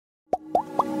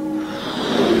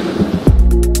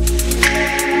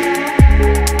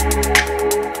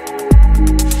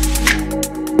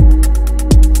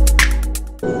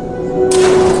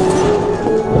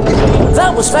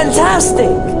fantastic!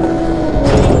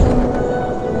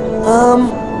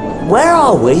 Where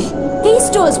are we? These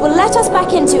doors will let us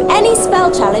back into any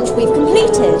spell challenge we've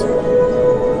completed.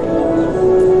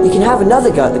 We can have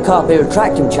another go at the Carpe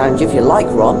Retractum challenge if you like,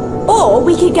 Ron. Or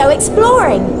we could go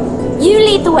exploring. You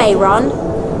lead the way, Ron.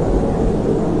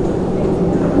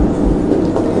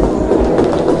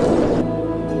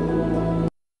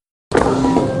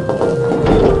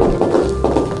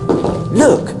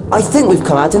 Look, I think we've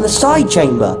come out in the side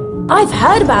chamber. I've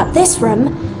heard about this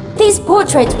room. These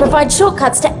portraits provide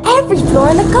shortcuts to every floor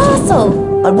in the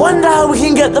castle. I wonder how we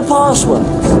can get the password.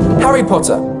 Harry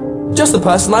Potter. Just the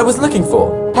person I was looking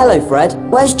for. Hello, Fred.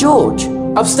 Where's George?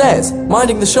 Upstairs,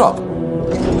 minding the shop.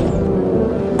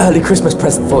 Early Christmas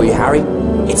present for you, Harry.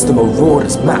 It's the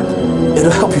Marauder's map.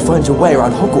 It'll help you find your way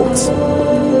around Hogwarts.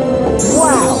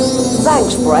 Wow!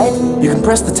 Thanks, Fred. You can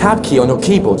press the tab key on your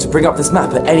keyboard to bring up this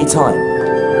map at any time.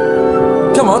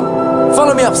 Come on,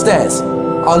 follow me upstairs.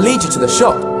 I'll lead you to the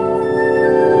shop.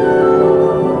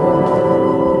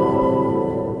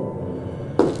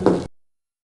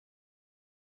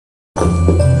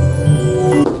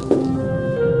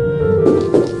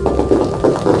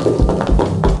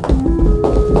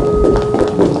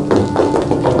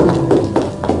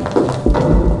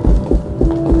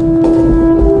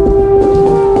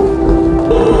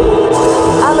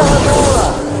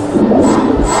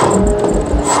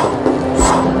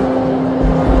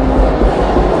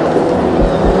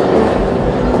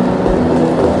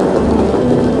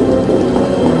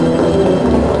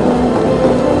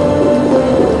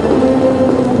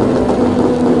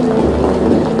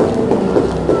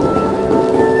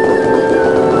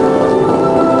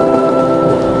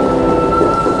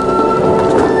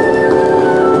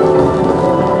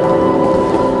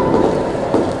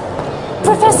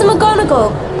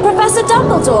 Professor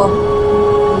Dumbledore!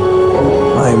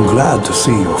 I'm glad to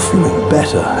see you're feeling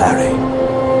better, Harry.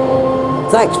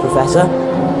 Thanks, Professor.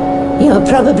 You're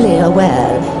probably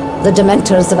aware the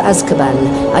Dementors of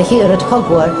Azkaban are here at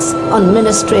Hogwarts on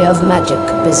Ministry of Magic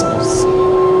business.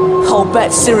 I'll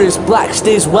bet Sirius Black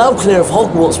steers well clear of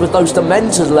Hogwarts with those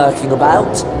Dementors lurking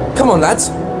about. Come on, lads.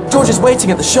 George is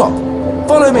waiting at the shop.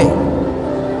 Follow me.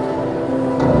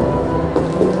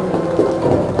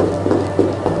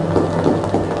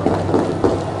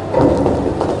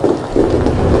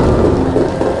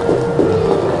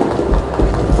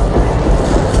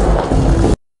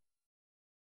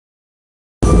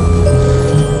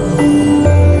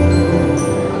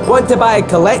 Want to buy a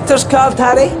collector's card,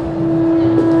 Harry?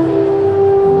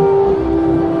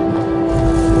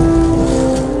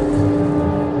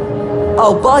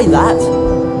 I'll buy that.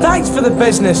 Thanks for the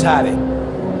business, Harry.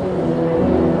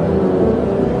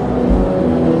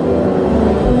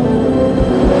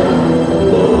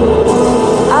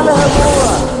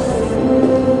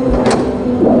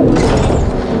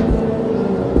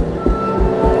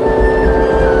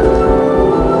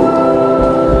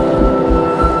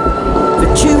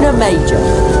 Major.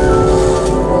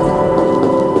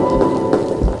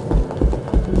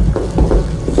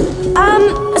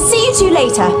 See you two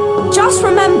later. Just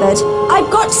remembered,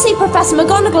 I've got to see Professor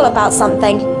McGonagall about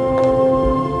something.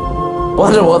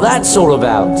 Wonder what that's all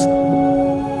about.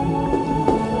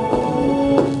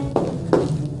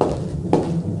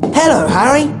 Hello,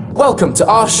 Harry. Welcome to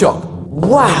our shop.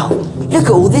 Wow, look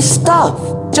at all this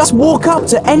stuff. Just walk up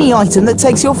to any item that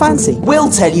takes your fancy.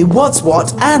 We'll tell you what's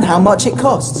what and how much it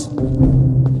costs.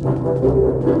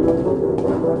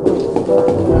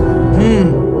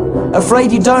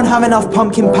 Afraid you don't have enough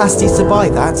pumpkin pasties to buy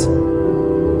that?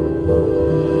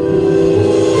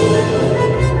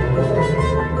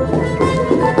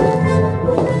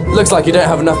 Looks like you don't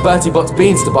have enough Bertie Bott's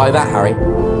beans to buy that, Harry.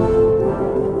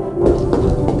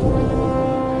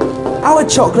 Our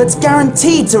chocolate's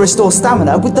guaranteed to restore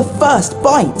stamina with the first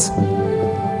bite.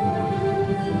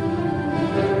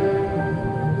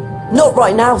 Not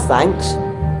right now, thanks.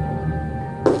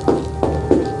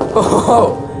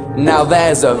 Oh, now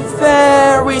there's a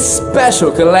very special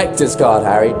collector's card,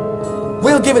 Harry.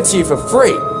 We'll give it to you for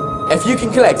free if you can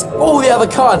collect all the other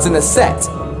cards in the set.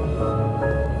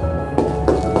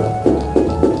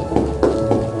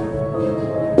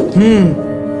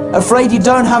 Afraid you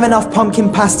don't have enough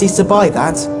pumpkin pasties to buy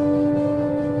that?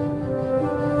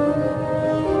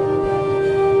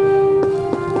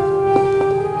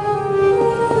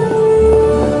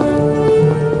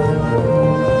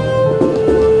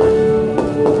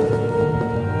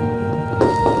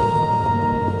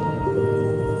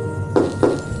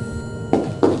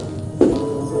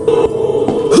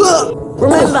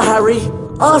 Remember, Harry,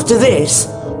 after this,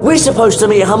 we're supposed to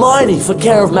meet Hermione for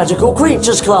Care of Magical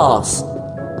Creatures class.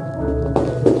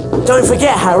 Don't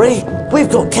forget, Harry, We've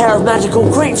got care of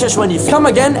magical creatures when you Come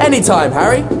again anytime,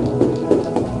 Harry.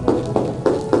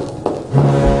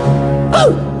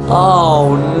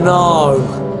 Oh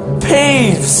no!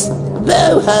 Peeves!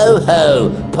 Boo hoo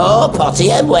hoo! Poor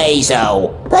Potty and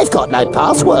Weasel. They've got no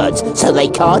passwords, so they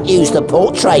can't use the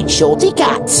portrait shorty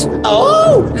cuts.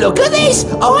 Oh, look at this!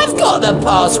 I've got the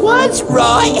passwords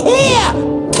right here!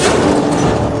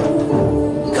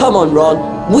 Come on,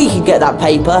 Ron. We can get that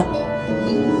paper.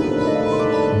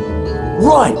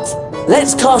 Right.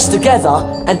 Let's cast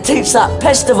together and teach that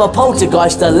pest of a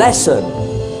poltergeist a lesson.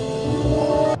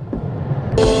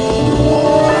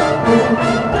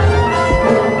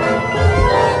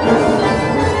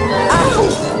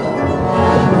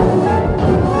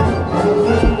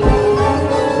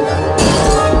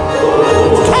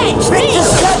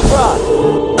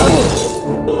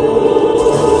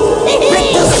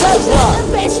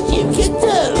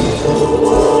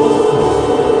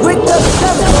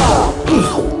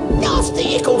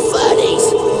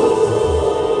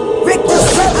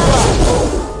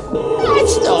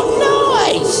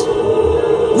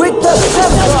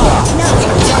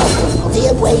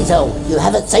 You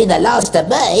haven't seen the last of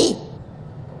me.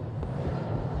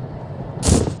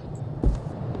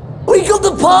 We got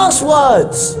the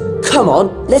passwords! Come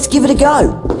on, let's give it a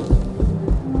go.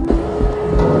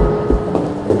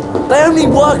 They only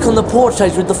work on the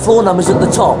portraits with the floor numbers at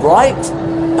the top, right?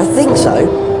 I think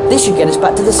so. This should get us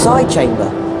back to the side chamber.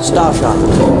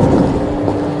 Starsharp.